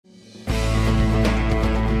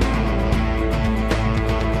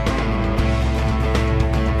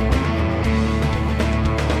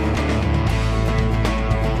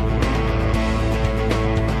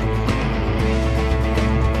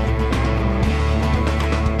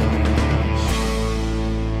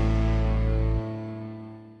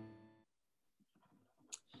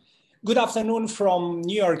Good afternoon from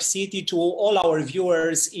New York City to all our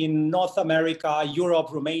viewers in North America, Europe,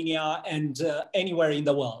 Romania, and anywhere in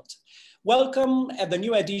the world. Welcome at the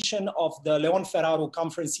new edition of the Leon Feraru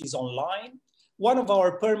Conferences Online, one of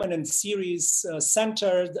our permanent series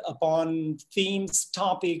centered upon themes,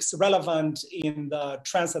 topics relevant in the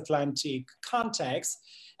transatlantic context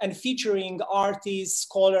and featuring artists,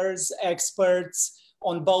 scholars, experts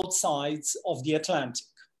on both sides of the Atlantic.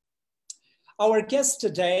 Our guest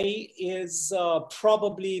today is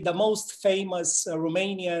probably the most famous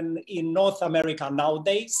Romanian in North America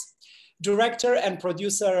nowadays, director and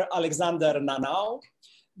producer Alexander Nanau,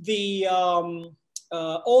 the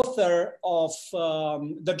author of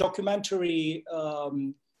the documentary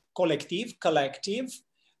Collective,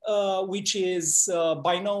 which is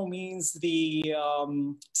by no means the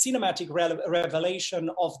cinematic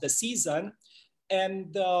revelation of the season,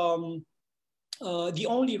 and the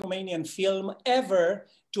only Romanian film ever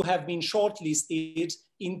to have been shortlisted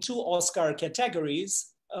in 2 Oscar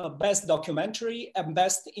categories, Best Documentary and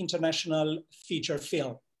Best International Feature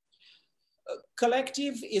Film.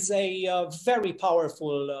 Collective is a very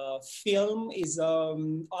powerful film, is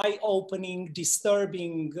an eye-opening,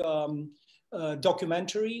 disturbing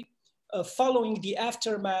documentary following the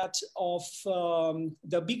aftermath of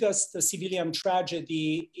the biggest civilian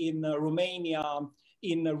tragedy in Romania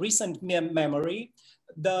in recent memory,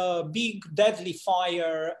 the big deadly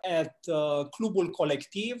fire at Clubul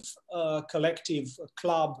Collective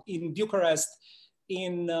club in Bucharest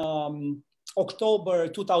in October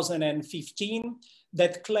 2015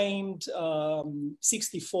 that claimed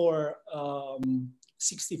 64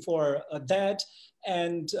 dead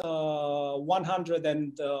and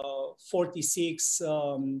 146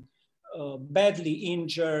 badly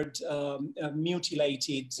injured,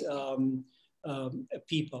 mutilated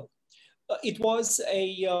people. It was a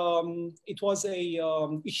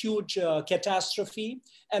huge catastrophe,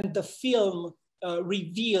 and the film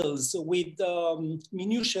reveals with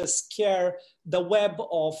minutious care the web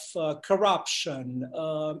of corruption,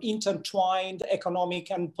 intertwined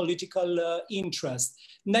economic and political interest,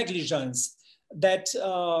 negligence that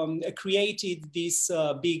created this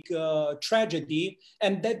big tragedy,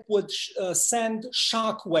 and that would send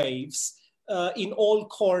shockwaves in all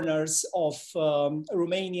corners of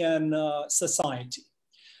Romanian society.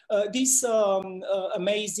 This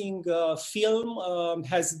amazing film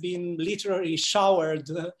has been literally showered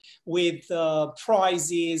with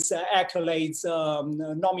prizes, accolades,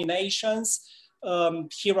 nominations.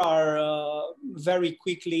 Here are very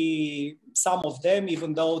quickly some of them,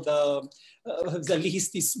 even though the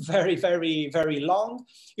list is very, very, very long.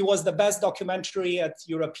 It was the best documentary at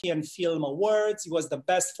European Film Awards. It was the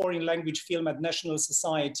best foreign language film at National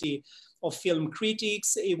Society of Film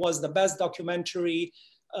Critics. It was the best documentary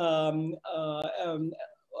award,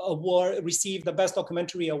 received the best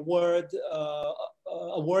documentary award,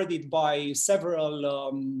 awarded by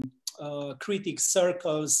several critics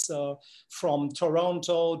circles from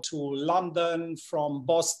Toronto to London, from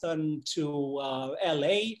Boston to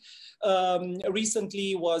LA.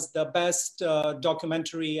 Recently was the best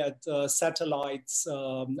documentary at Satellites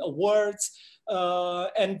Awards,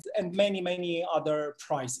 and many, many other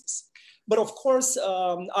prizes. But of course,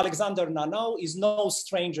 Alexander Nanau is no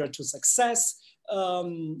stranger to success.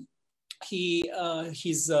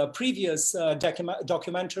 His previous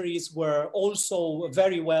documentaries were also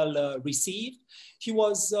very well received. He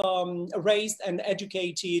was raised and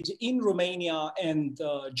educated in Romania and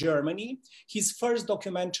Germany. His first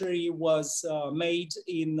documentary was made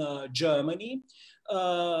in Germany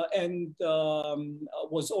and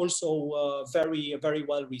was also very, very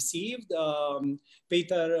well received.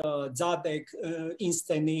 Peter Zadek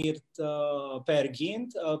inszeniert per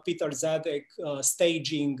Gint, Peter Zadek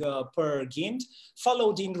staging per Gint,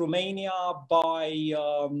 followed in Romania by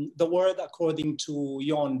The World According to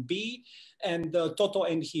Ion B. and Toto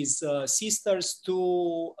and his sisters,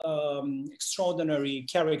 2 extraordinary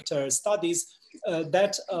character studies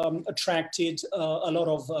that attracted a lot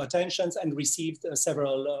of attention and received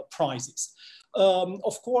several prizes.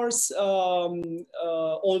 Of course,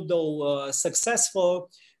 although successful,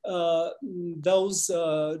 those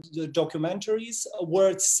documentaries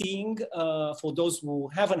worth seeing for those who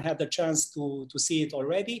haven't had the chance to see it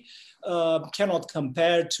already, cannot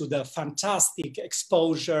compare to the fantastic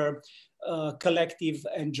exposure Collective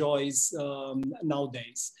enjoys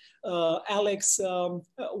nowadays. Alex,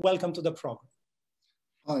 welcome to the program.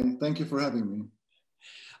 Hi, thank you for having me.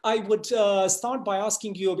 I would start by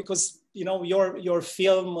asking you, because you know, your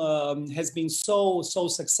film has been so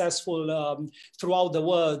successful throughout the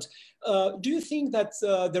world. Do you think that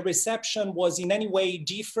the reception was in any way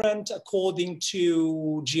different according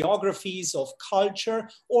to geographies of culture,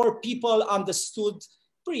 or people understood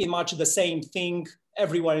pretty much the same thing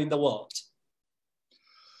everywhere in the world?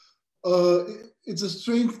 It's a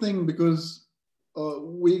strange thing because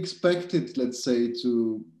we expected, let's say,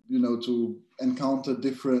 to encounter a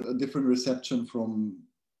different reception from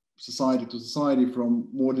society to society, from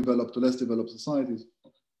more developed to less developed societies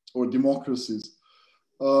or democracies.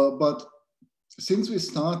 But since we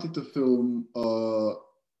started the film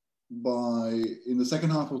in the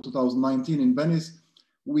second half of 2019 in Venice,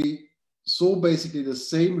 we saw basically the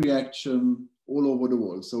same reaction all over the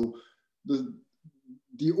world. So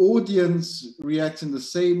the audience reacts in the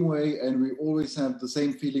same way, and we always have the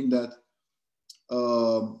same feeling that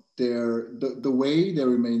the way they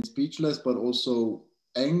remain speechless, but also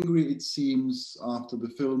angry, it seems, after the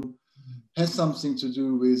film, has something to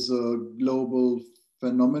do with a global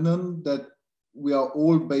phenomenon that we are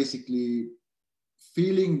all basically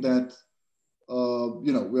feeling that,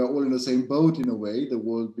 we are all in the same boat in a way. The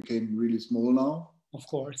world became really small now. Of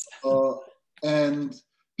course. And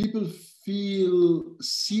people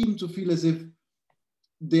seem to feel as if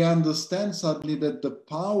they understand suddenly that the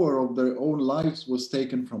power of their own lives was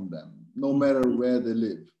taken from them, no matter where they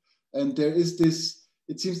live. And there is this,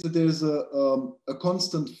 it seems that there's a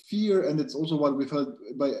constant fear, and it's also what we've heard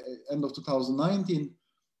by end of 2019,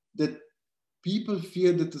 that people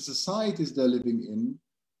fear that the societies they're living in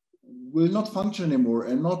will not function anymore,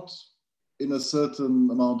 and not in a certain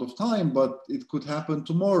amount of time, but it could happen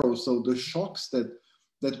tomorrow. So the shocks that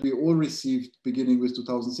we all received beginning with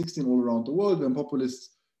 2016 all around the world, when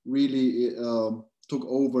populists really took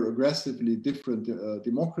over aggressively different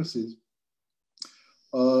democracies,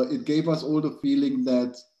 it gave us all the feeling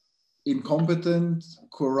that incompetent,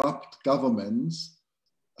 corrupt governments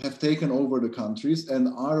have taken over the countries and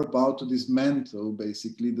are about to dismantle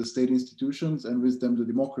basically the state institutions, and with them the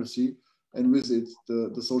democracy, and with it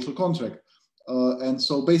the social contract. And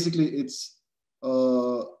so basically it's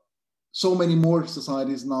so many more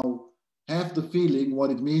societies now have the feeling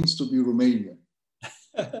what it means to be Romanian.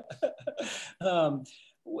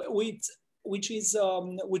 Which is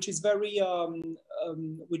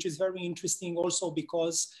very interesting also,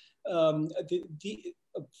 because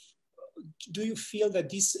do you feel that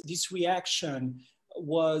this reaction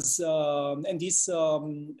was and this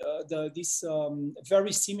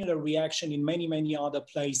very similar reaction in many other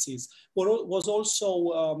places was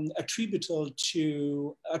also attributed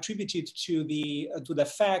to the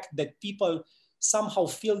fact that people somehow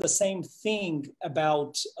feel the same thing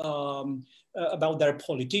about their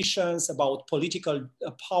politicians, about political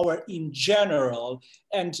power in general,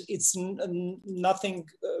 and it's nothing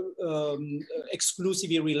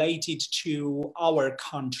exclusively related to our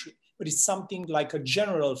country, but it's something like a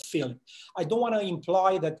general feeling. I don't want to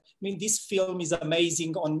imply that, I mean, this film is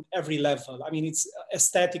amazing on every level. I mean, it's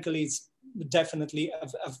aesthetically, it's definitely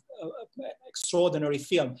an extraordinary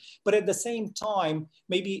film. But at the same time,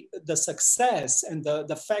 maybe the success and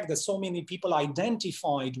the fact that so many people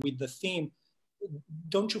identified with the theme,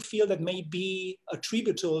 don't you feel that may be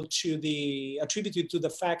attributed to the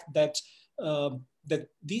fact that that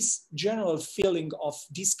this general feeling of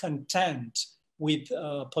discontent with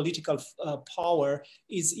political power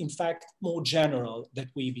is in fact more general than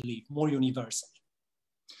we believe, more universal?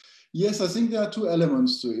 Yes, I think there are two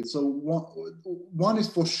elements to it. So one is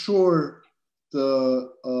for sure the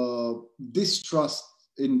distrust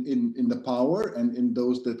in the power and in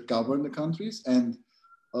those that govern the countries, and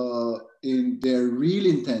in their real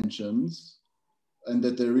intentions, and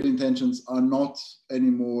that their real intentions are not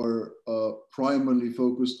anymore primarily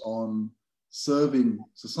focused on serving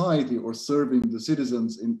society or serving the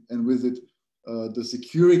citizens and with it the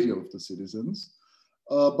security of the citizens.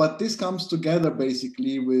 But this comes together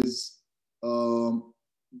basically with the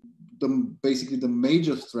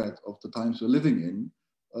major threat of the times we're living in,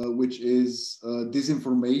 which is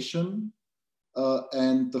disinformation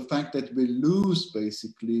and the fact that we lose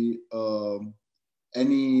basically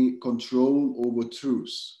any control over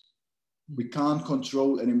truth. We can't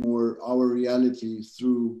control anymore our reality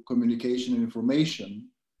through communication and information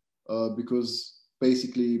because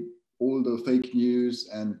basically all the fake news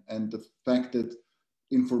and the fact that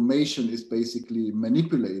information is basically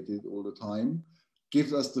manipulated all the time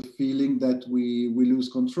gives us the feeling that we lose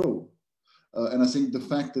control. And I think the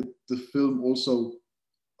fact that the film also,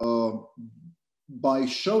 by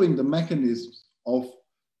showing the mechanisms of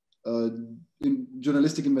in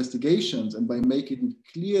journalistic investigations and by making it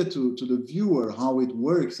clear to the viewer how it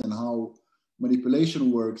works and how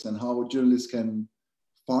manipulation works and how journalists can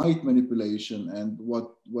fight manipulation and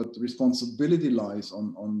what responsibility lies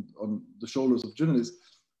on the shoulders of journalists.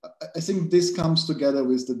 I think this comes together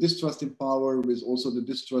with the distrust in power, with also the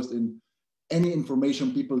distrust in any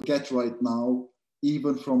information people get right now,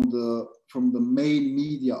 even from the main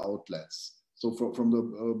media outlets. So from the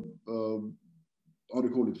how do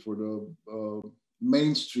you call it, for the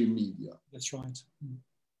mainstream media. That's right.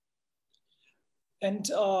 And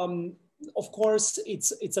of course,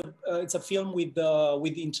 it's a film with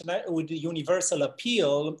the universal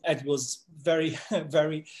appeal. It was very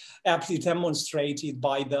very aptly demonstrated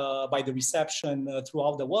by the reception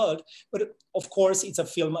throughout the world. But of course, it's a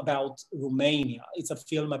film about Romania. It's a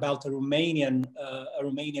film about a Romanian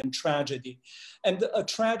tragedy, and a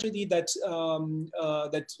tragedy that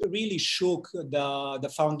that really shook the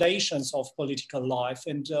foundations of political life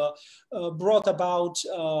and brought about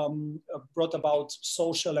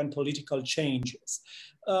social and political changes.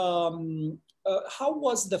 How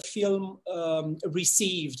was the film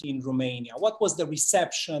received in Romania? What was the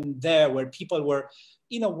reception there, where people were,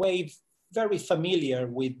 in a way, very familiar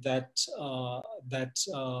with that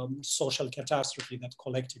social catastrophe that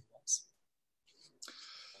Collective was?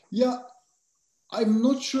 Yeah, I'm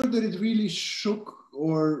not sure that it really shook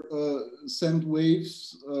or sent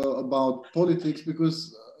waves about politics,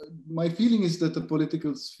 because my feeling is that the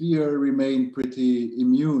political sphere remained pretty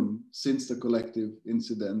immune since the Collective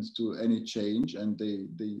incident to any change, and they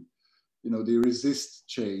resist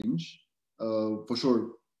change. For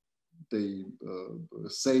sure, they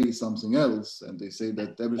say something else, and they say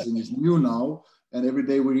that everything is new now. And every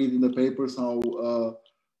day we read in the papers how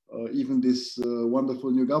even this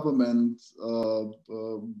wonderful new government,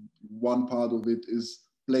 one part of it is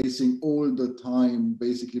placing all the time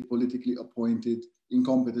basically politically appointed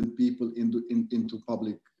incompetent people into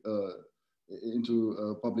public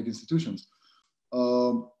public institutions.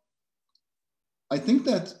 I think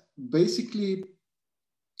that basically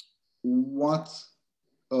what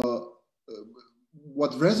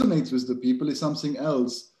resonates with the people is something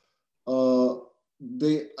else.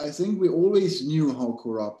 I think we always knew how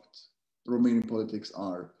corrupt Romanian politics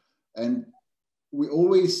are, and we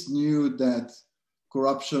always knew that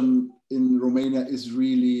corruption in Romania is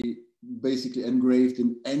really basically engraved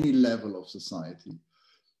in any level of society.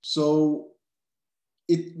 So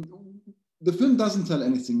the film doesn't tell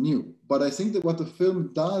anything new, but I think that what the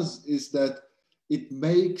film does is that it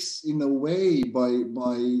makes, in a way, by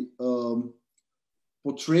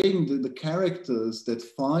portraying the characters that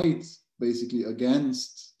fight basically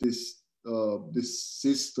against this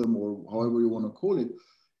system, or however you want to call it,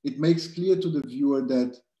 it makes clear to the viewer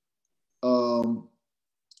that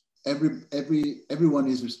everyone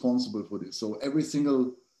is responsible for this. So every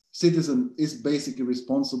single citizen is basically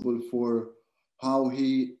responsible for how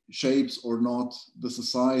he shapes or not the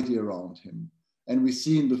society around him. And we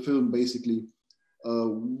see in the film basically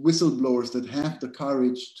whistleblowers that have the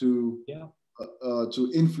courage to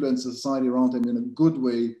influence the society around them in a good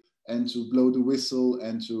way, and to blow the whistle,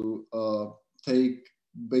 and to take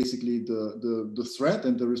basically the threat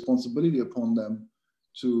and the responsibility upon them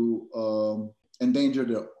to endanger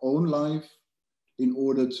their own life in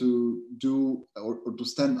order to do or to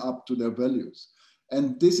stand up to their values.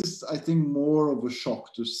 And this is, I think, more of a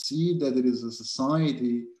shock to see that it is a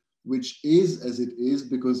society which is as it is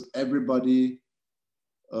because everybody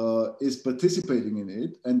is participating in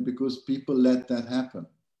it, and because people let that happen.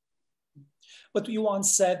 But you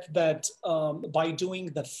once said that by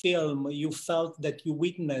doing the film, you felt that you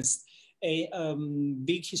witnessed a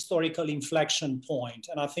big historical inflection point,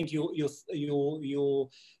 and I think you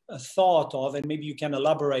thought of, and maybe you can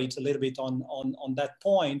elaborate a little bit on that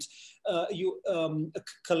point. A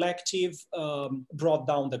Collective brought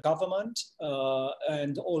down the government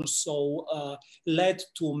and also led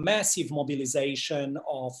to massive mobilization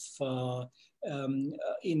of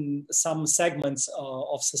in some segments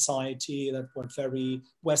of society that were very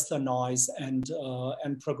westernized and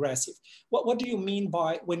progressive. What do you mean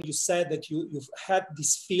by when you said that you've had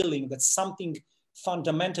this feeling that something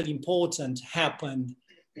fundamentally important happened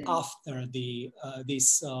after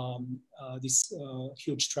this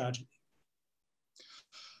huge tragedy?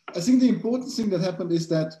 I think the important thing that happened is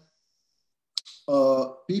that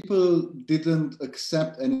people didn't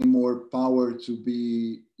accept any more power to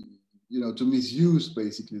be, to misuse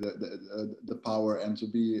basically the power and to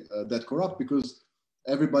be that corrupt, because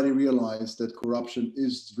everybody realized that corruption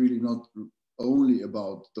is really not only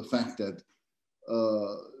about the fact that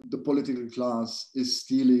the political class is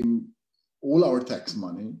stealing all our tax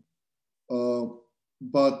money,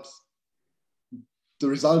 but the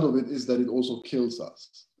result of it is that it also kills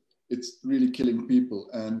us. It's really killing people.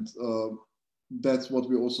 And that's what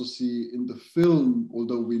we also see in the film,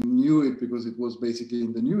 although we knew it because it was basically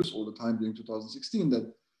in the news all the time during 2016,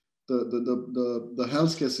 that the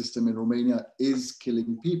healthcare system in Romania is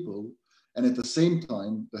killing people. And at the same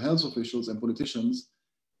time, the health officials and politicians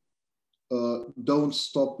don't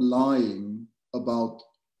stop lying about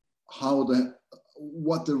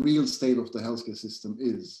what the real state of the healthcare system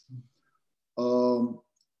is.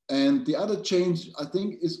 And the other change, I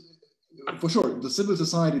think, is, for sure, the civil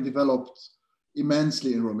society developed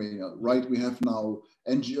immensely in Romania, right? We have now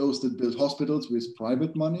NGOs that build hospitals with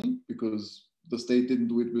private money because the state didn't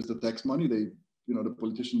do it with the tax money. They, the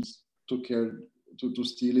politicians took care to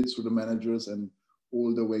steal it through the managers and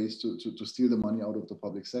all the ways to steal the money out of the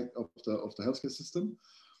public sector, of the healthcare system.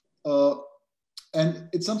 And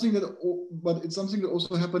it's something that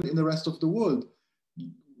also happened in the rest of the world.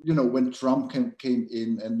 When Trump came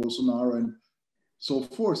in and Bolsonaro and so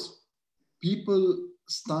forth, people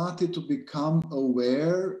started to become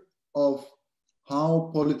aware of how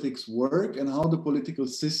politics work and how the political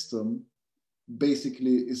system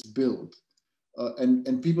basically is built.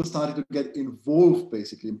 And people started to get involved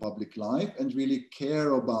basically in public life and really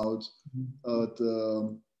care about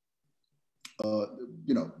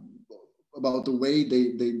about the way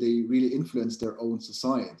they really influence their own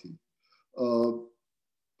society.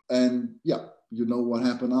 And yeah, what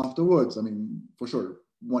happened afterwards. I mean, for sure,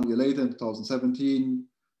 1 year later in 2017,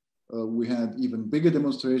 we had even bigger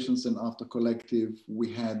demonstrations than after Collective.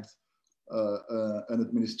 We had an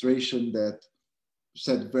administration that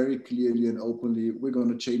said very clearly and openly, we're going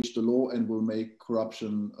to change the law and we'll make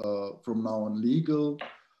corruption from now on legal.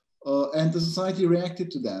 And the society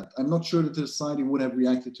reacted to that. I'm not sure that the society would have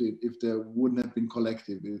reacted to it if there wouldn't have been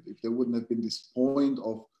Collective, if there wouldn't have been this point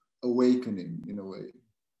of awakening in a way.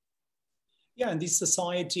 Yeah, and this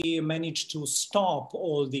society managed to stop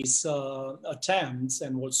all these attempts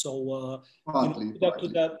and also partly.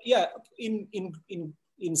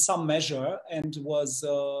 In some measure, and was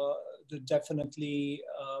definitely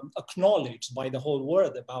acknowledged by the whole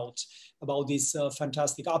world about this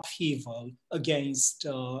fantastic upheaval against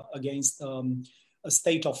a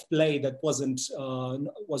state of play that was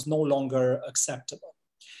no longer acceptable.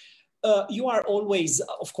 You are always,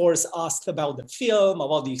 of course, asked about the film,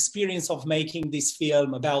 about the experience of making this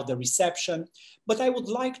film, about the reception. But I would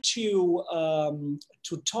like to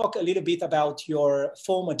talk a little bit about your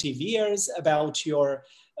formative years, about your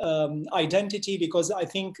identity, because I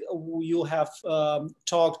think you have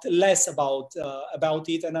talked less about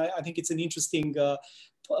it, and I think it's an interesting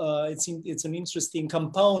it's an interesting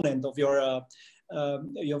component of your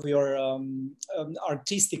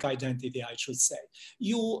artistic identity, I should say.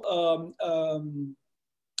 You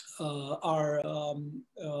are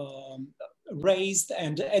raised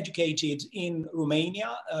and educated in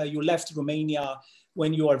Romania. You left Romania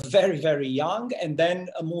when you are very, very young, and then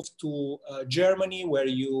moved to Germany, where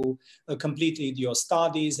you completed your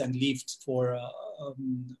studies and lived for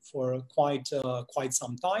quite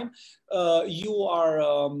some time. You are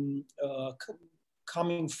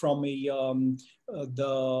coming from the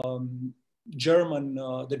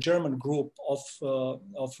German group of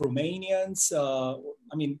Romanians.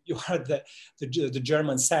 I mean, you are the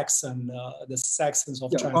German Saxon, the Saxons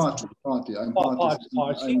of Party. I'm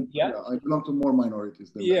party. Yeah, I belong to more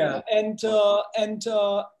minorities than that.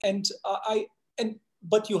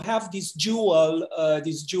 But you have this dual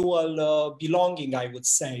belonging, I would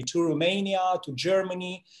say, to Romania, to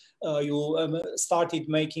Germany. You started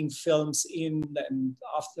making films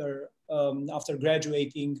after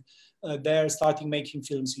graduating there, starting making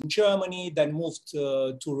films in Germany, then moved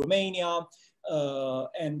to Romania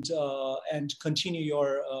and continue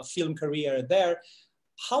your film career there.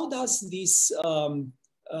 How does this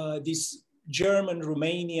this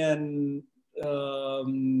German-Romanian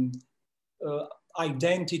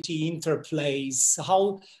identity interplays?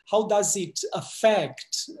 How does it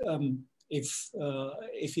affect, if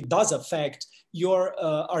it does affect, your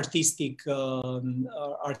artistic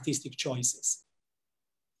choices?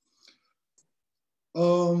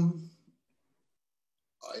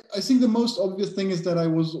 I think the most obvious thing is that I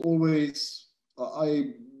was always,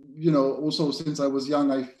 also since I was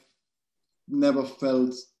young, I never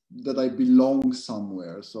felt that I belong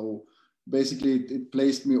somewhere. So basically it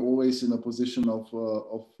placed me always in a position of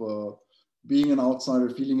being an outsider,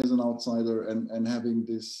 feeling as an outsider, and having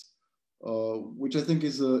this, which I think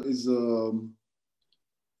is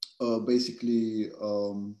basically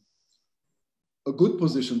a good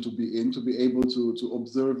position to be in, to be able to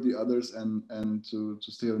observe the others and to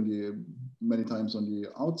stay many times on the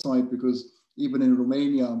outside, because even in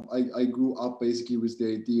Romania, I grew up basically with the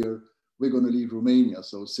idea we're going to leave Romania.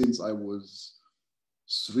 So since I was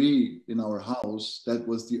three in our house, that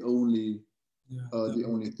was the only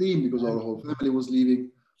theme, because our whole family was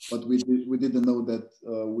leaving. But we didn't know that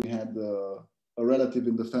we had a relative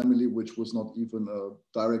in the family, which was not even a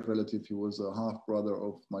direct relative. He was a half brother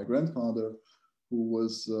of my grandfather, who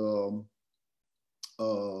was, in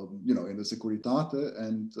the Securitate,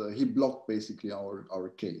 and he blocked basically our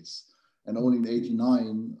case. And only in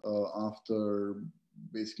 '89, after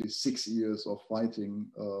basically 6 years of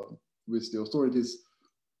fighting with the authorities,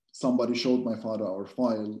 somebody showed my father our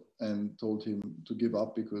file and told him to give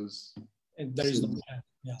up, because there is no plan.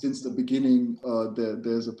 Yeah. Since the beginning,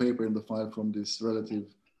 there's a paper in the file from this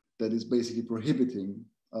relative that is basically prohibiting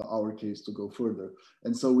our case to go further.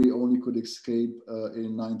 And so we only could escape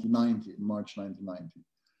in 1990, in March 1990.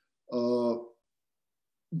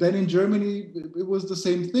 Then in Germany, it was the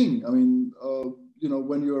same thing. I mean,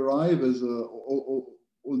 when you arrive as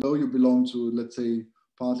although you belong to, let's say,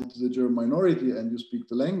 partly to the German minority, and you speak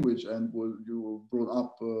the language, and you were brought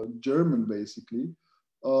up German, basically,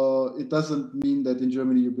 it doesn't mean that in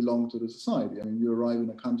Germany you belong to the society. I mean, you arrive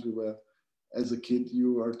in a country where, as a kid,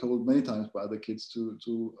 you are told many times by other kids to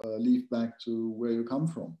leave back to where you come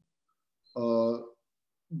from.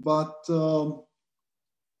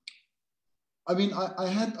 I mean,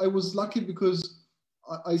 I was lucky, because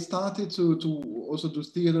I started to also do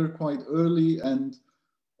theater quite early, and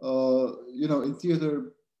in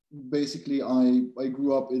theater, basically, I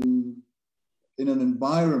grew up in an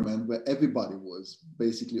environment where everybody was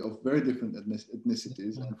basically of very different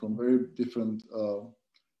ethnicities and from very different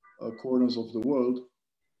corners of the world.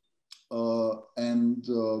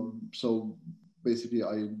 So basically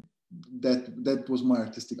that was my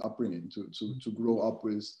artistic upbringing, to grow up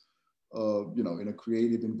with, in a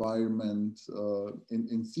creative environment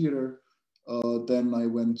in theater. Then I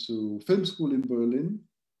went to film school in Berlin.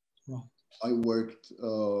 Wow. I worked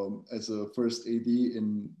as a first AD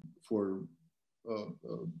for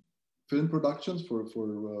film productions, for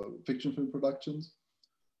fiction film productions.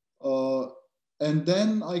 And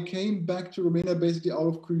then I came back to Romania basically out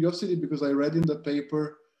of curiosity, because I read in the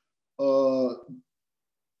paper, I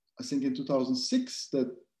think in 2006,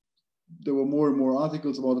 that there were more and more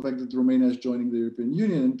articles about the fact that Romania is joining the European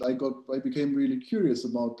Union. And I became really curious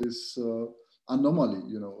about this anomaly,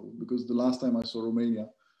 because the last time I saw Romania,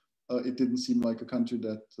 it didn't seem like a country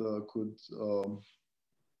that could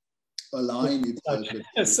align itself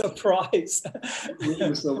surprise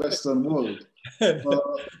with the Western world.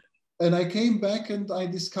 And I came back and I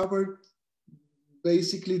discovered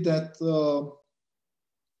basically that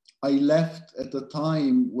I left at the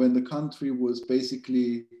time when the country was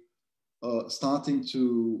basically starting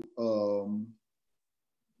to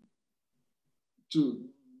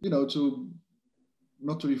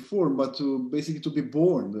not to reform, but to basically to be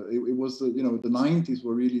born. It was the 90s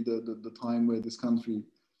were really the time where this country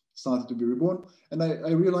started to be reborn. And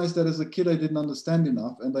I realized that as a kid I didn't understand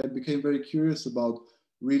enough, and I became very curious about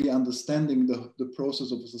really understanding the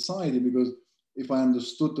process of a society, because if I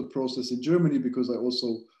understood the process in Germany, because I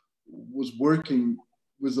also was working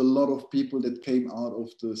with a lot of people that came out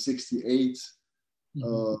of the 68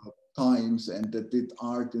 times, and that did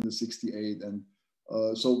art in the 68. And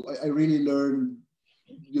so I really learned,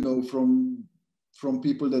 from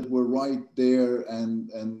people that were right there,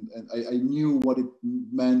 and I knew what it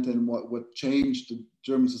meant, and what change the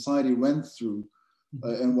German society went through,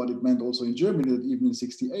 and what it meant also in Germany, that even in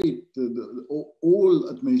 68,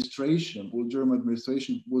 all German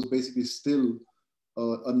administration was basically still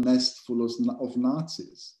a nest full of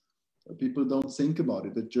Nazis. People don't think about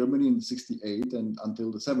it, that Germany in 68 and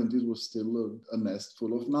until the 70s was still a nest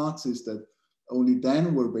full of Nazis that only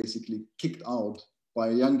then were basically kicked out by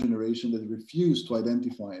a young generation that refused to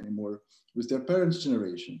identify anymore with their parents'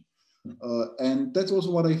 generation. And that's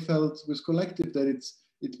also what I felt with Collective, that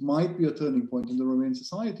it might be a turning point in the Romanian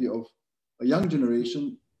society, of a young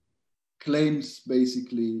generation claims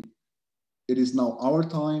basically it is now our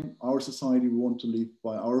time, our society, we want to live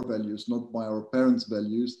by our values, not by our parents'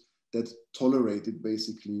 values that tolerated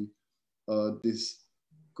basically this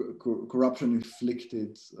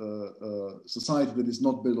corruption-inflicted society that is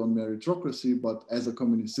not built on meritocracy, but as a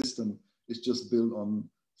communist system, is just built on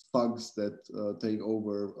thugs that take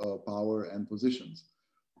over power and positions.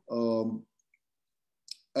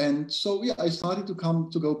 And so, yeah, I started to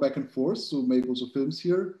go back and forth to make also films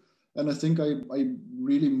here. And I think I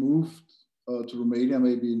really moved to Romania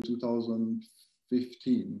maybe in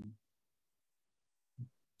 2015.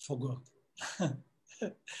 For good.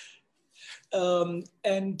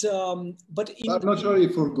 But I'm not sure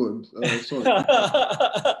if for good. Sorry.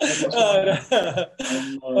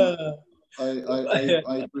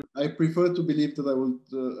 I prefer to believe that I will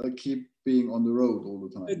keep being on the road all the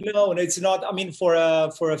time. No, it's not. I mean, for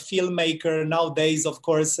a filmmaker nowadays, of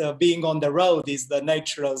course, being on the road is the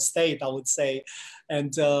natural state, I would say,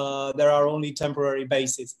 and there are only temporary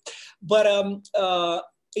bases. But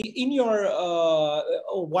in your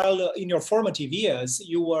while in your formative years,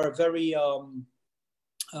 you were very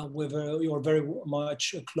you were very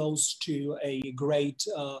much close to a great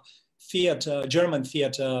German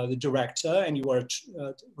theater director, and you were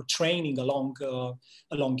training along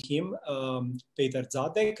him, Peter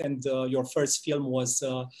Zadek, and your first film was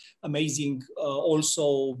amazing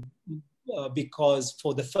also because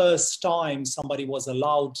for the first time somebody was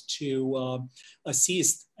allowed to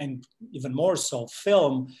assist, and even more so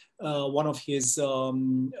film one of his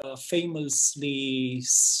famously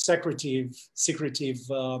secretive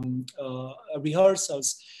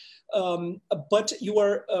rehearsals. But you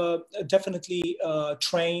were definitely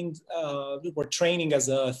trained, you were training as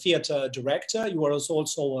a theater director. You were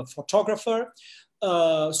also a photographer.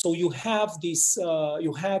 So you have this,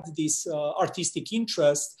 you had this artistic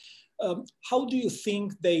interest. How do you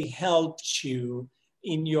think they helped you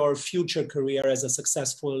in your future career as a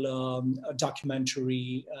successful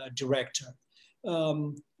documentary director?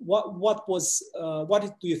 What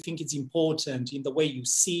do you think is important in the way you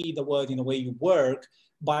see the world, in the way you work,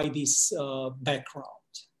 by this background?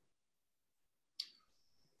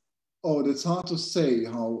 Oh, that's hard to say.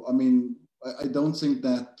 How, I mean, I don't think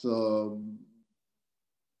that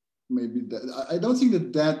maybe that, I don't think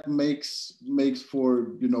that that makes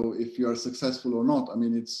for, you know, if you are successful or not. I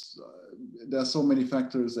mean, it's there are so many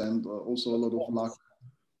factors, and also a lot of luck,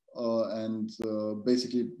 and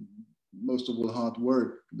basically most of all hard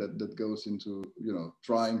work that goes into, you know,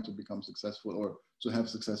 trying to become successful, or to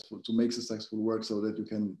make successful work, so that you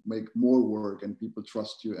can make more work and people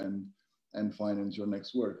trust you and finance your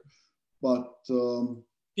next work. But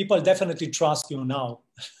people definitely trust you now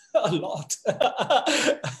a lot.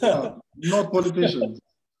 Yeah, not politicians.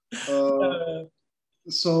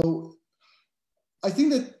 So I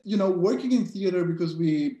think that, you know, working in theater, because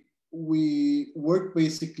we work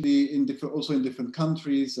basically in different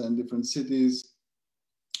countries and different cities,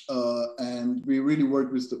 and we really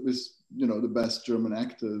work with you know, the best German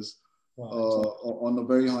actors. Wow. On a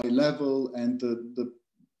very high level, and the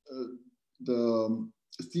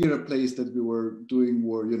theater plays that we were doing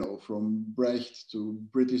were, you know, from Brecht to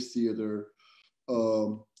British theater,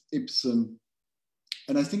 Ibsen.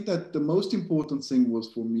 And I think that the most important thing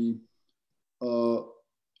was for me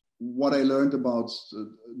what I learned about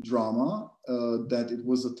drama, that it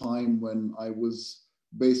was a time when I was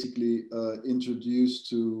basically introduced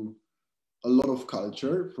to a lot of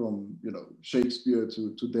culture, from, you know, Shakespeare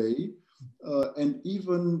to today. And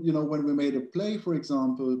even, you know, when we made a play, for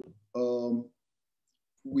example,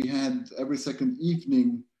 we had every second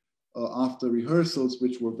evening after rehearsals,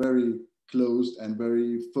 which were very closed and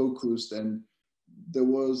very focused, and there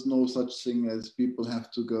was no such thing as people have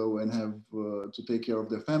to go and have to take care of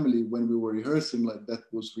their family. When we were rehearsing, like,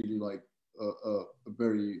 that was really like a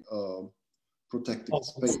very protected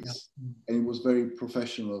space, and it was very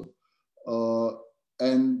professional.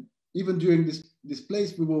 And even during this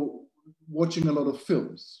place, we were watching a lot of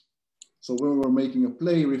films. So when we were making a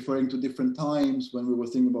play, referring to different times, when we were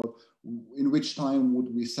thinking about in which time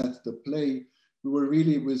would we set the play, we were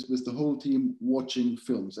really with the whole team watching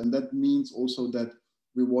films. And that means also that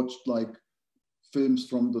we watched like films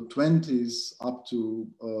from the 20s up to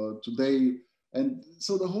today. And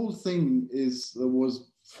so the whole thing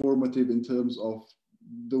was formative in terms of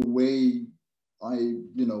the way I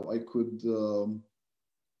could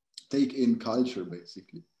take in culture,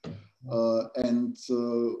 basically. And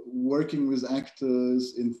working with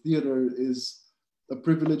actors in theater is a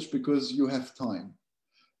privilege, because you have time,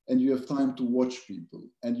 and you have time to watch people,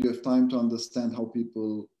 and you have time to understand how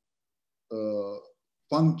people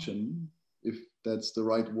function, if that's the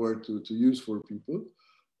right word to use for people.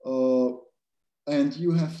 And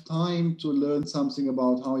you have time to learn something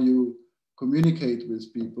about how you communicate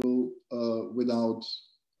with people without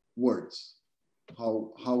words.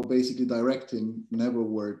 How basically directing never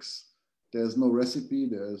works. There's no recipe,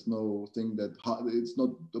 there's no thing that, it's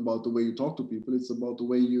not about the way you talk to people, it's about the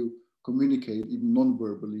way you communicate, even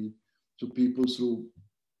non-verbally, to people through,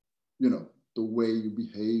 you know, the way you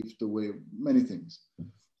behave, the way, many things.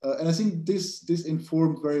 And I think this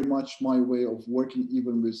informed very much my way of working,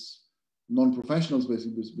 even with non-professionals,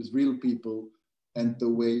 basically with real people, and the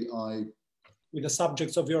way I... With the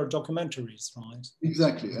subjects of your documentaries, right?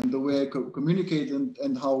 Exactly, and the way I communicate,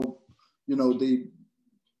 and how, you know, they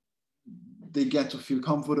get to feel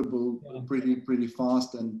comfortable pretty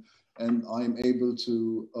fast, and and I'm able to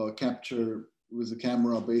capture with the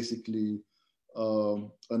camera basically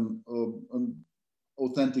an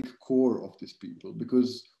authentic core of these people. Because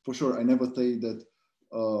for sure, I never say that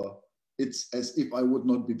it's as if I would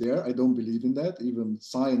not be there. I don't believe in that. Even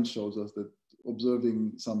science shows us that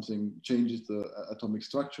observing something changes the atomic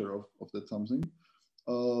structure of that something.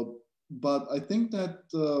 But I think that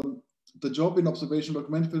the job in observational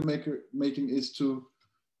documentary filmmaking is to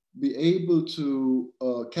be able to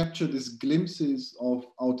capture these glimpses of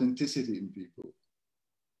authenticity in people.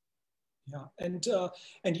 Yeah,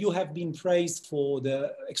 and you have been praised for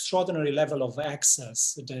the extraordinary level of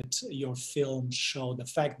access that your films show. The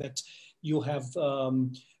fact that you have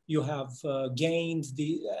gained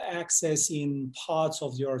the access in parts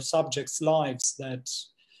of your subjects' lives that,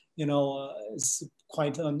 you know, is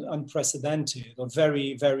quite unprecedented or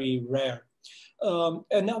very, very rare.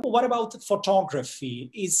 And now, what about photography?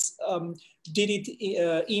 Did it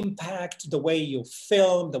impact the way you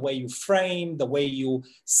film, the way you frame, the way you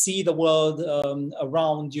see the world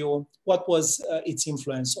around you? What was its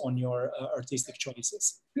influence on your artistic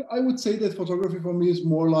choices? I would say that photography for me is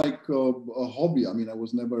more like a hobby. I mean, I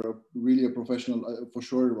was never really a professional. For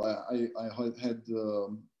sure, I had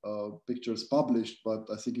pictures published, but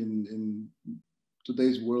I think in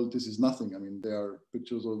today's world, this is nothing. I mean, there are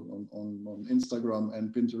pictures on Instagram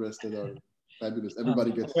and Pinterest that are fabulous.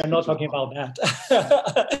 Everybody gets. We're not talking about that.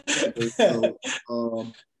 So,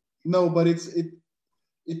 no, but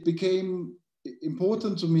it became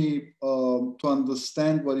important to me to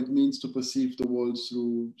understand what it means to perceive the world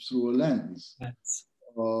through a lens,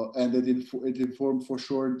 and that it informed for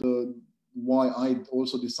sure why I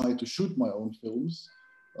also decide to shoot my own films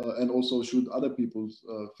and also shoot other people's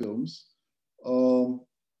films.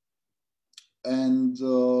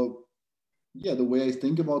 Yeah, the way I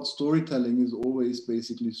think about storytelling is always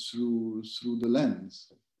basically through the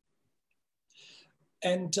lens.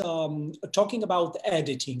 And talking about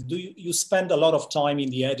editing, you spend a lot of time in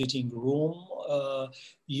the editing room?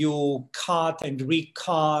 You cut and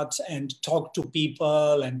recut and talk to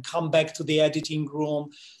people and come back to the editing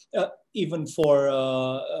room. Even for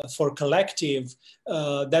collective,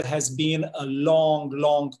 that has been a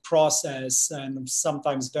long process and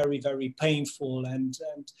sometimes very, very painful and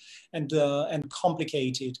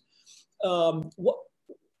complicated.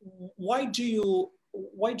 Why do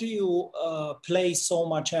you place so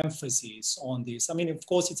much emphasis on this? I mean, of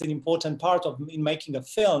course, it's an important part in making a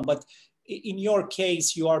film, but in your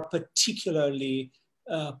case, you are particularly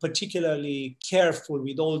careful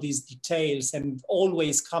with all these details and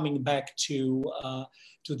always coming back to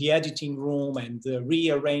the editing room and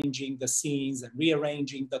rearranging the scenes and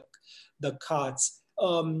rearranging the cuts.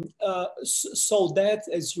 So that,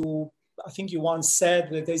 as I think you once said,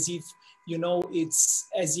 that as if, you know, it's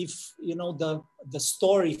as if, you know, the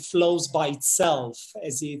story flows by itself,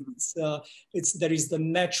 as there is the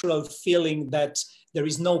natural feeling that there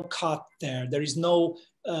is no cut there is no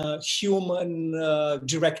human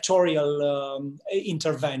directorial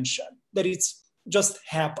intervention, that it just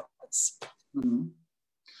happens. Mm-hmm.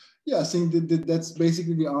 Yeah, I think that's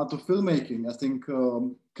basically the art of filmmaking. I think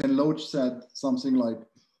Ken Loach said something like,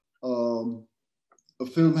 a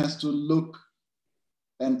film has to look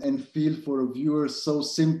and feel for a viewer so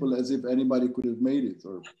simple as if anybody could have made it.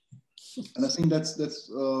 And I think that's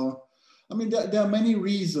I mean, there are many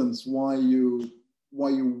reasons why you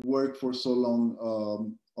work for so long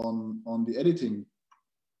on the editing.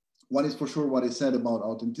 One is for sure what I said about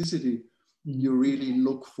authenticity. Mm-hmm. You really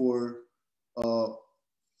look for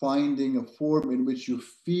finding a form in which you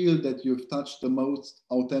feel that you've touched the most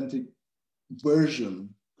authentic version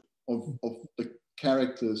of the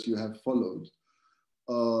characters you have followed.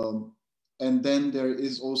 And then there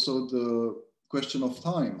is also the question of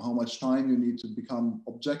time, how much time you need to become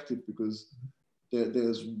objective, because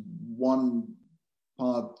there's one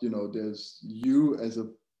part, you know, there's you as a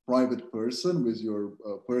private person with your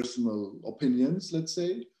personal opinions, let's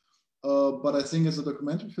say. But I think as a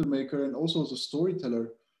documentary filmmaker and also as a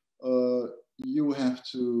storyteller, you have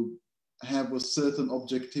to have a certain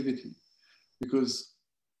objectivity, because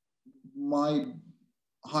my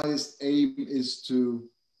highest aim is to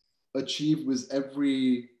achieve with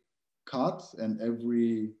every cut and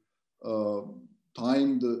every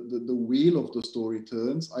time the wheel of the story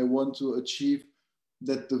turns, I want to achieve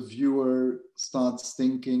that the viewer starts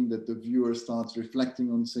thinking, that the viewer starts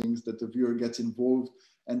reflecting on things, that the viewer gets involved,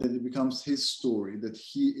 and that it becomes his story, that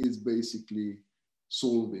he is basically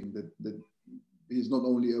solving, that he's not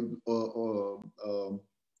only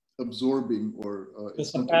absorbing or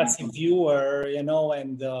just a passive viewer, you know,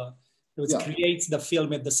 and it creates the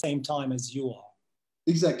film at the same time as you are.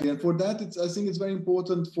 Exactly, and for that, I think it's very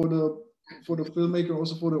important for the filmmaker,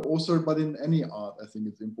 also for the author. But in any art, I think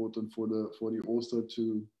it's important for the author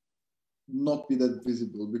to not be that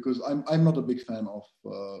visible, because I'm not a big fan of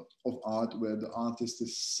art where the artist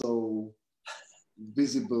is so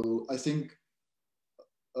visible. I think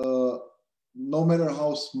no matter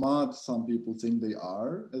how smart some people think they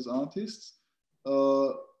are as artists,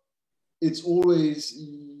 it's always,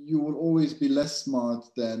 you will always be less smart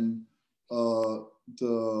than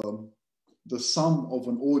the sum of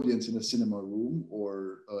an audience in a cinema room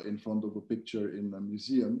or in front of a picture in a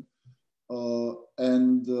museum.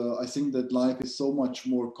 And I think that life is so much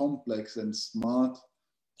more complex and smart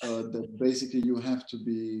that basically you have to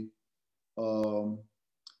be,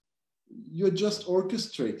 you're just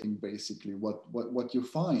orchestrating basically what you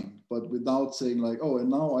find, but without saying like, oh, and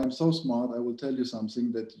now I'm so smart, I will tell you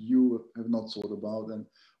something that you have not thought about. And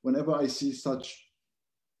whenever I see such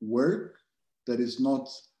work that is not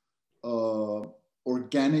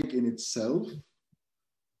organic in itself,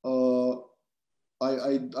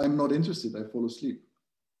 I'm not interested. I fall asleep.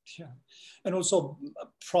 Yeah, and also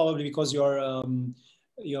probably because you're a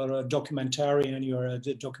documentarian, you're a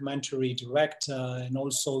documentary director, and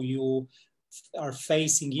also you are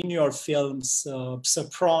facing in your films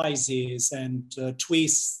surprises and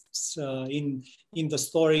twists in the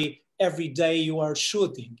story every day you are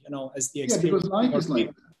shooting. You know, as the experience. Yeah, because life is like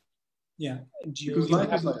that. Yeah, and because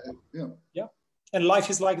life is like that. Yeah. Yeah. And life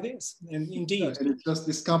is like this, and indeed. Yeah, and it's just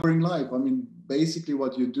discovering life. I mean, basically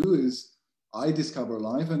what you do is I discover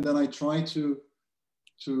life, and then I try to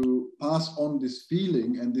pass on this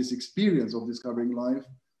feeling and this experience of discovering life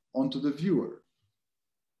onto the viewer.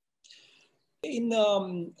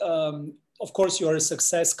 Of course, your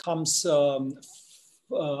success comes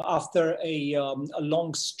after a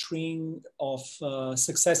long string of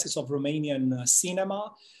successes of Romanian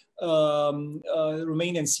cinema.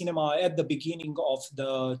 Romanian cinema at the beginning of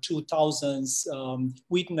the 2000s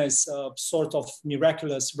witnessed a sort of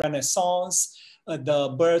miraculous renaissance,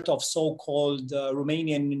 the birth of so-called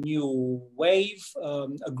Romanian New Wave,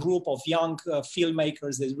 a group of young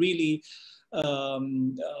filmmakers that really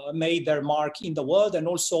made their mark in the world, and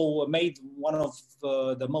also made one of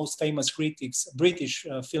the most famous critics, British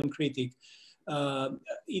film critic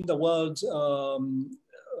in the world,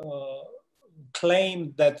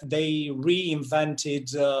 claimed that they reinvented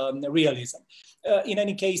realism. In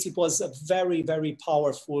any case, it was a very, very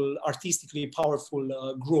powerful, artistically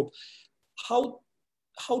powerful group. How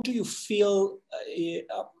do you feel,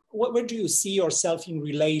 where do you see yourself in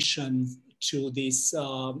relation to this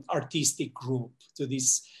artistic group, to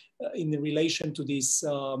this, in relation to this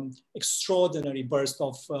extraordinary burst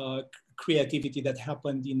of creativity that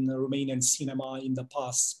happened in Romanian cinema in the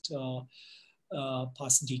past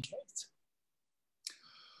decades?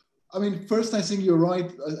 I mean, first, I think you're right.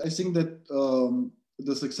 I think that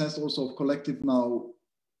the success also of Collective now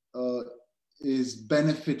is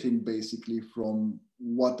benefiting basically from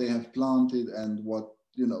what they have planted and what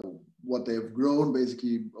they have grown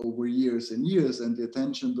basically over years and years, and the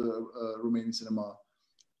attention the Romanian cinema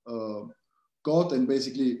got, and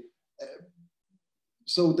basically,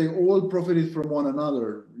 so they all profited from one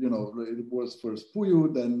another. It was first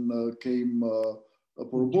Puiu, then came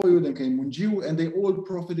Poroboiu, then came Mungiu, and they all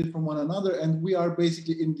profited from one another, and we are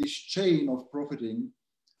basically in this chain of profiting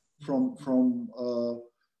from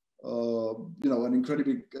an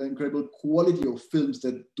incredible quality of films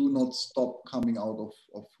that do not stop coming out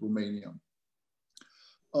of Romania.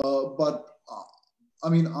 But I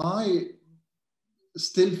mean, I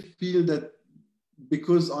still feel that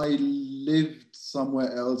because I lived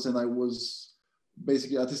somewhere else and I was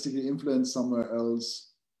basically artistically influenced somewhere else,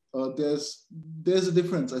 there's a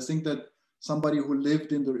difference. I think that somebody who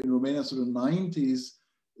lived in Romania through the 90s,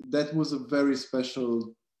 that was a very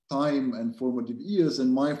special time and formative years,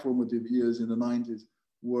 and my formative years in the 90s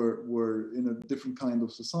were in a different kind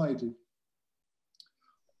of society.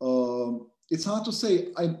 It's hard to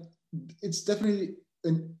say. It's definitely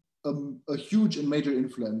a huge and major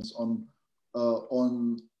influence on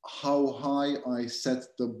how high I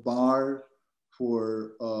set the bar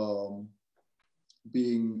for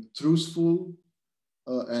being truthful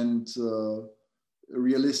and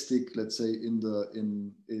realistic, let's say, in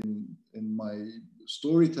my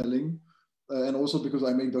storytelling, and also because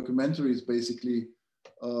I make documentaries basically,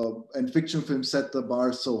 and fiction films set the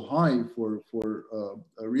bar so high for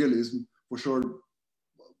realism. For sure,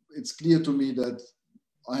 it's clear to me that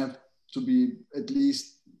I have to be at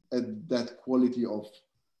least at that quality of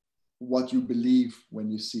what you believe when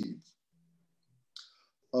you see it.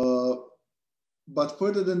 But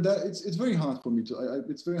further than that, it's very hard for me to.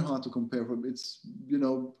 It's very hard to compare. It's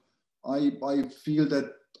I feel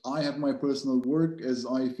that I have my personal work, as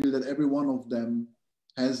I feel that every one of them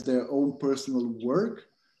has their own personal work.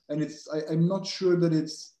 And I'm not sure that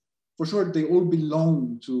it's, for sure, they all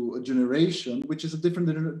belong to a generation, which is a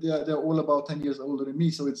different, they're all about 10 years older than me.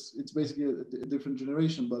 So it's basically a different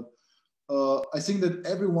generation. But I think that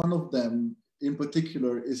every one of them in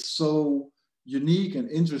particular is so unique and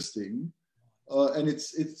interesting. And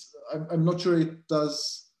I'm not sure it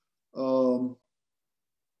does, that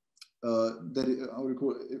it, how do you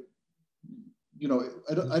call it? You know,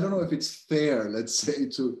 I don't know if it's fair, let's say,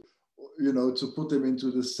 to, you know, to put them into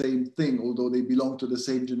the same thing, although they belong to the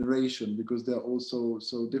same generation, because they're also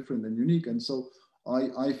so different and unique. And so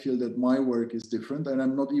I feel that my work is different, and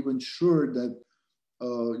I'm not even sure that,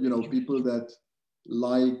 you know, people that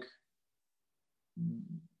like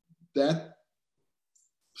that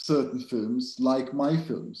certain films like my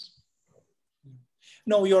films.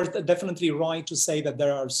 No, you're definitely right to say that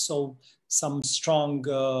there are some strong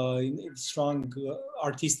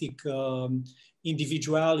artistic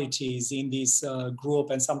individualities in this group,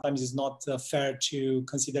 and sometimes it's not fair to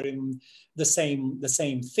consider them the same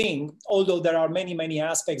thing. Although there are many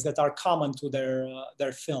aspects that are common to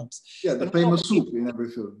their films. Yeah, the famous soup in every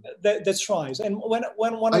film. That's right. And when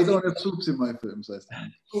I don't have soups in my films, I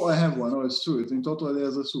think. Oh, I have one. Oh, it's true. It's in total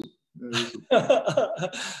there's a soup.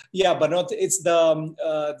 Yeah, but not. It's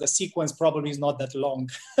the sequence probably is not that long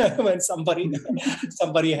when somebody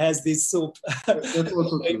has this soup. That's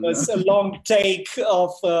also true. It was a long take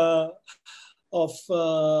of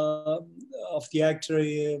the actor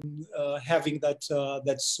having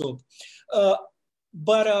that soup.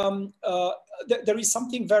 But there is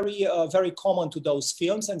something very common to those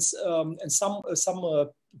films, and some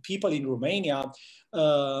people in Romania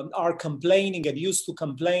are complaining and used to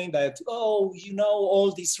complain that, oh, you know, all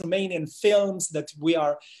these Romanian films that we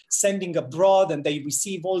are sending abroad and they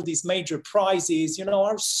receive all these major prizes, you know,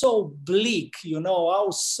 are so bleak, you know, are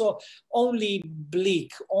so only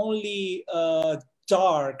bleak, only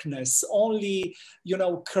darkness, only, you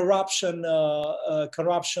know, corruption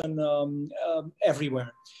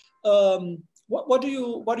everywhere. What do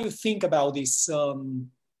you think about this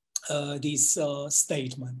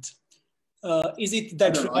statement? Is it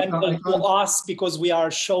detrimental to us because we are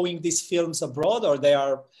showing these films abroad, or they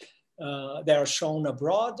are shown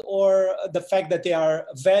abroad, or the fact that they are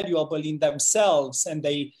valuable in themselves and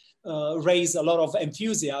they raise a lot of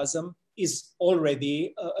enthusiasm is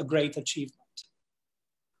already a great achievement?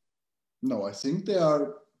 No, I think they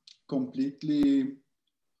are completely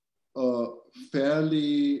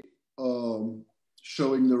fairly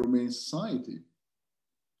showing the Romanian society.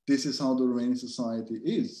 This is how the Romanian society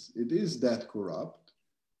is. It is that corrupt,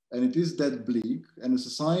 and it is that bleak, and a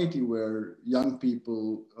society where young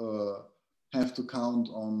people have to count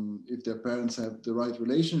on if their parents have the right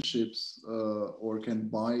relationships or can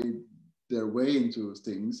buy their way into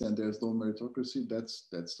things, and there's no meritocracy. That's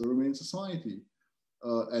the Romanian society.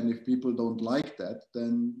 And if people don't like that,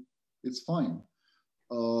 then it's fine.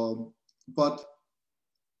 But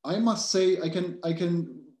I must say, I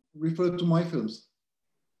can refer to my films.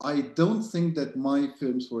 I don't think that my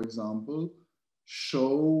films, for example,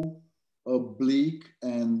 show a bleak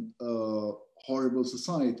and horrible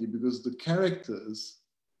society, because the characters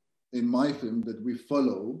in my film that we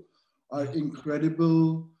follow are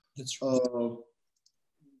incredible,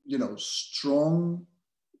 you know, strong,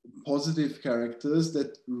 positive characters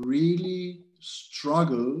that really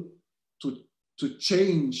struggle to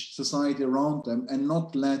change society around them and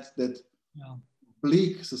not let that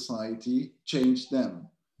bleak society change them.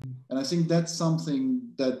 And I think that's something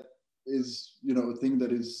that is, you know, a thing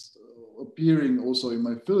that is appearing also in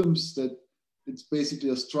my films, that it's basically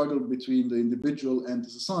a struggle between the individual and the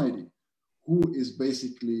society. Who is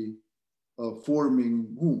basically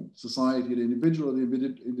forming whom? Society, the individual. The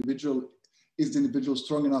individual, is the individual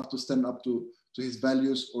strong enough to stand up to his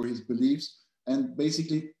values or his beliefs, and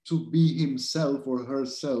basically to be himself or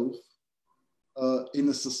herself in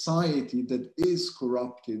a society that is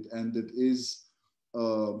corrupted and that is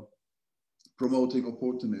promoting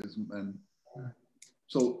opportunism. And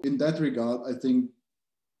so in that regard, I think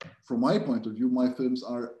from my point of view, my films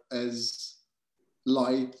are as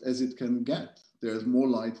light as it can get. There's more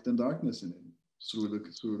light than darkness in it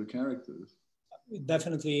through the characters.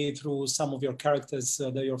 Definitely, through some of your characters,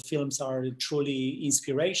 your films are truly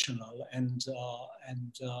inspirational, and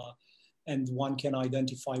one can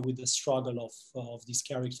identify with the struggle of these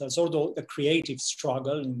characters, although the creative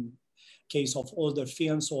struggle in case of older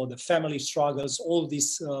films, or the family struggles, all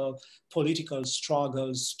these political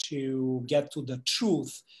struggles to get to the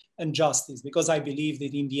truth and justice. Because I believe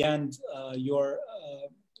that in the end, your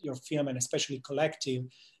film, and especially Collective,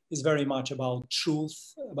 is very much about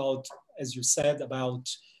truth, about, as you said, about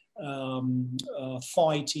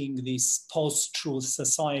fighting this post-truth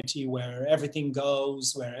society where everything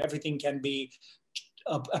goes, where everything can be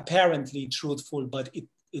apparently truthful, but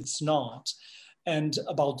it's not. And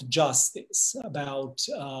about justice, about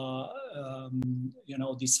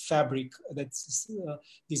this fabric, that's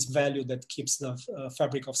this value that keeps the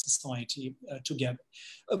fabric of society together.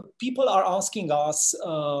 People are asking us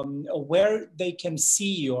where they can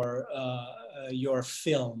see your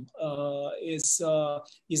film. Is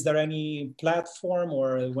there any platform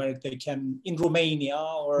or where they can, in Romania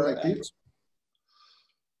or?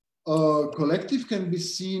 Collective can be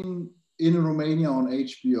seen in Romania on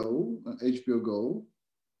HBO Go.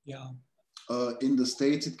 Yeah. In the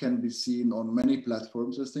States, it can be seen on many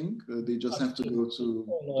platforms, I think. They just have to go to...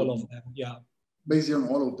 all of them, yeah. Basically on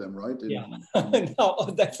all of them, right? Yeah,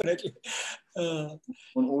 no, definitely. On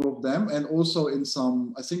all of them. And also in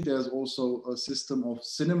some, I think there's also a system of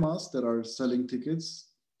cinemas that are selling tickets,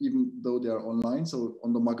 even though they are online. So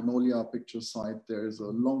on the Magnolia picture site, there's a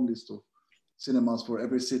long list of cinemas for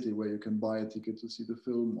every city where you can buy a ticket to see the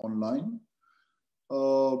film online.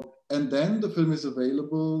 And then the film is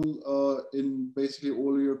available in basically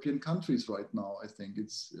all European countries right now. I think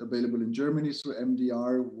it's available in Germany through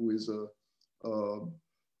MDR, who is a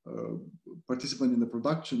participant in the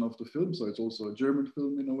production of the film. So it's also a German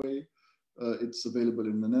film in a way. It's available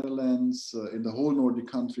in the Netherlands, in the whole Nordic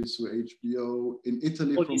countries through HBO, in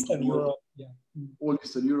Italy all from Eastern tomorrow, Europe, yeah. All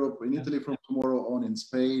Eastern Europe, in Italy from tomorrow on, in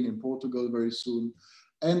Spain, in Portugal very soon,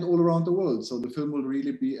 and all around the world. So the film will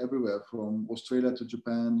really be everywhere, from Australia to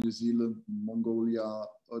Japan, New Zealand, Mongolia,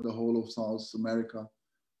 or the whole of South America.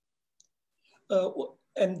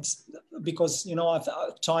 And because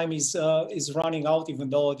time is running out, even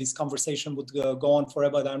though this conversation would go on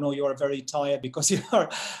forever. I know you are very tired because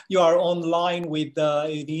you are online with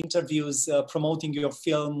the interviews, promoting your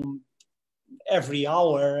film every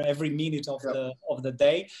hour, every minute of the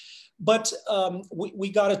day. But we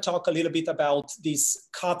got to talk a little bit about this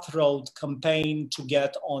cutthroat campaign to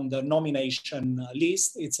get on the nomination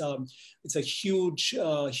list. It's a huge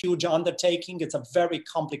undertaking. It's a very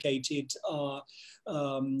complicated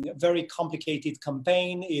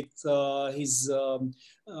campaign. It is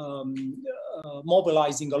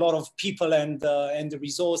mobilizing a lot of people and the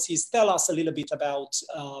resources. Tell us a little bit about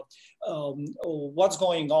what's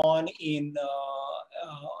going on in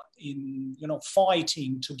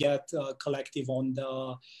fighting to get Collective on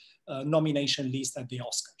the nomination list at the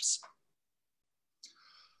Oscars.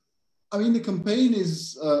 I mean, the campaign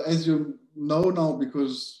is, as you know now,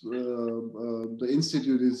 because the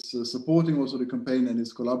Institute is supporting also the campaign and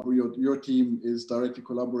is your team is directly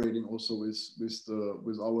collaborating also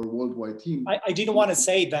with our worldwide team. I didn't want to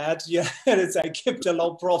say that. Yeah, I kept a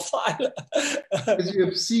low profile. As you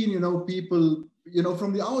have seen, people,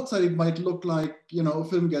 from the outside, it might look like, a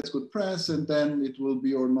film gets good press and then it will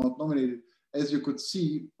be or not nominated. As you could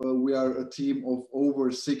see, we are a team of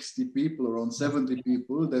over 60 people, around 70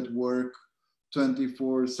 people that work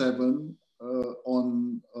 24/7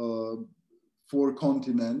 on 4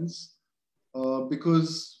 continents,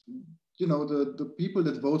 because the people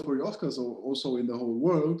that vote for the Oscars are also in the whole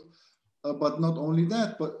world, but not only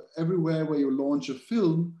that, but everywhere where you launch a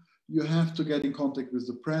film, you have to get in contact with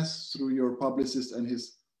the press through your publicist and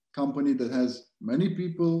his company that has many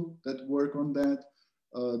people that work on that.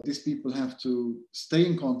 These people have to stay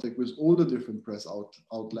in contact with all the different press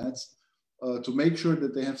outlets to make sure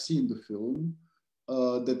that they have seen the film,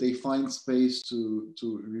 that they find space to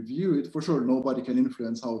review it. For sure, nobody can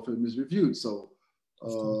influence how a film is reviewed. So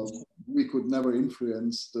we could never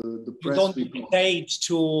influence the press. You don't dictate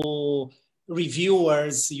to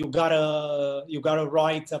reviewers. You gotta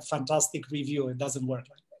write a fantastic review. It doesn't work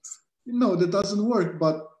like this. No, that doesn't work.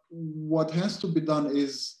 But what has to be done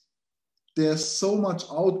is, there's so much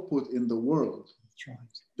output in the world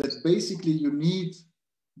that basically you need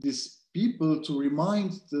these people to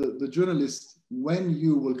remind the journalists when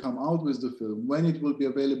you will come out with the film, when it will be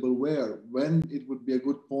available where, when it would be a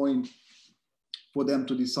good point for them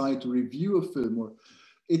to decide to review a film. Or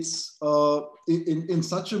it's in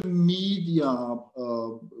such a media,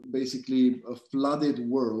 basically a flooded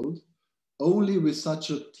world, only with such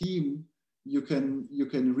a team you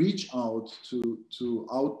can reach out to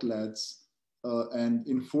outlets and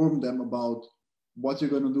inform them about what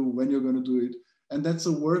you're going to do, when you're going to do it. And that's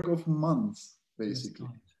a work of months,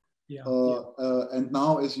 basically. And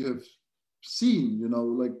now, as you have seen,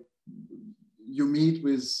 like you meet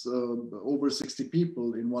with over 60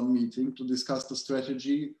 people in one meeting to discuss the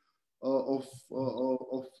strategy of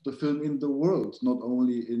the film in the world, not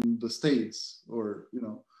only in the States, or,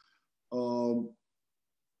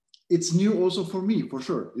 it's new also for me, for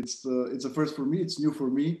sure. It's a first for me. It's new for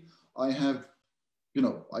me. I have, you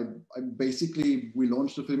know, I basically, we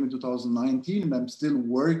launched the film in 2019, and I'm still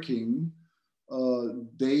working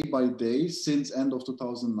day by day since end of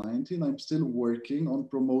 2019. I'm still working on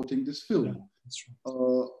promoting this film. Yeah, that's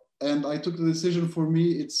right. And I took the decision. For me,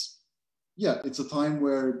 it's a time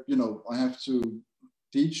where, you know, I have to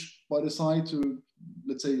teach by the side to,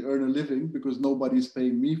 let's say, earn a living, because nobody's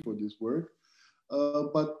paying me for this work.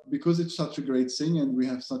 But because it's such a great thing and we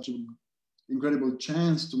have such an incredible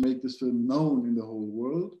chance to make this film known in the whole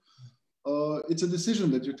world, it's a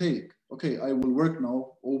decision that you take. Okay, I will work now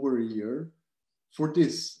over a year for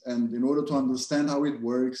this. And in order to understand how it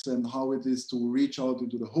works and how it is to reach out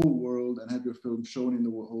into the whole world and have your film shown in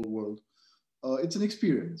the whole world, it's an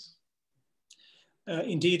experience.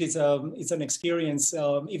 Indeed, it's an experience.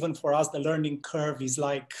 Even for us, the learning curve is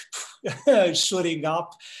like shooting up.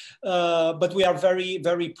 But we are very,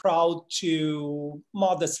 very proud to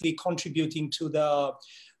modestly contributing to the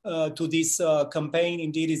to this campaign.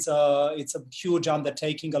 Indeed, it's a huge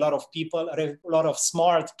undertaking. A lot of people, a lot of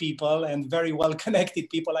smart people, and very well connected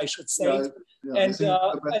people, I should say.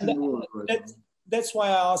 That's why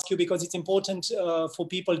I ask you, because it's important for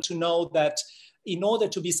people to know that in order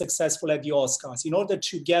to be successful at the Oscars, in order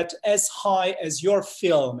to get as high as your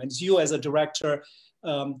film, as you as a director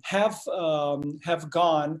have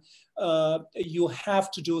gone, you have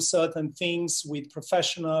to do certain things with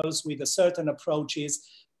professionals, with certain approaches.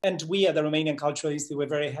 And we at the Romanian Cultural Institute were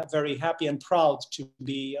very, very happy and proud to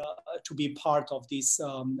be part of this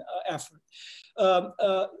effort.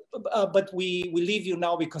 But we leave you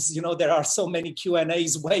now because, you know, there are so many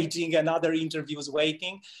Q&As waiting and other interviews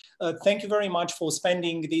waiting. Thank you very much for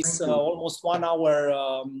spending this almost 1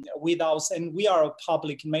 hour with us. And we are a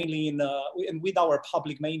public mainly and with our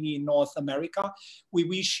public mainly in North America. We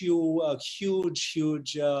wish you a huge,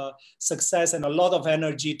 huge success and a lot of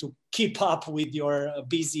energy to keep up with your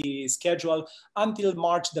busy schedule until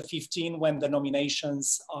March the 15th, when the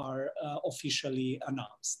nominations are officially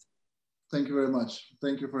announced. Thank you very much.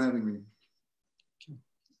 Thank you for having me.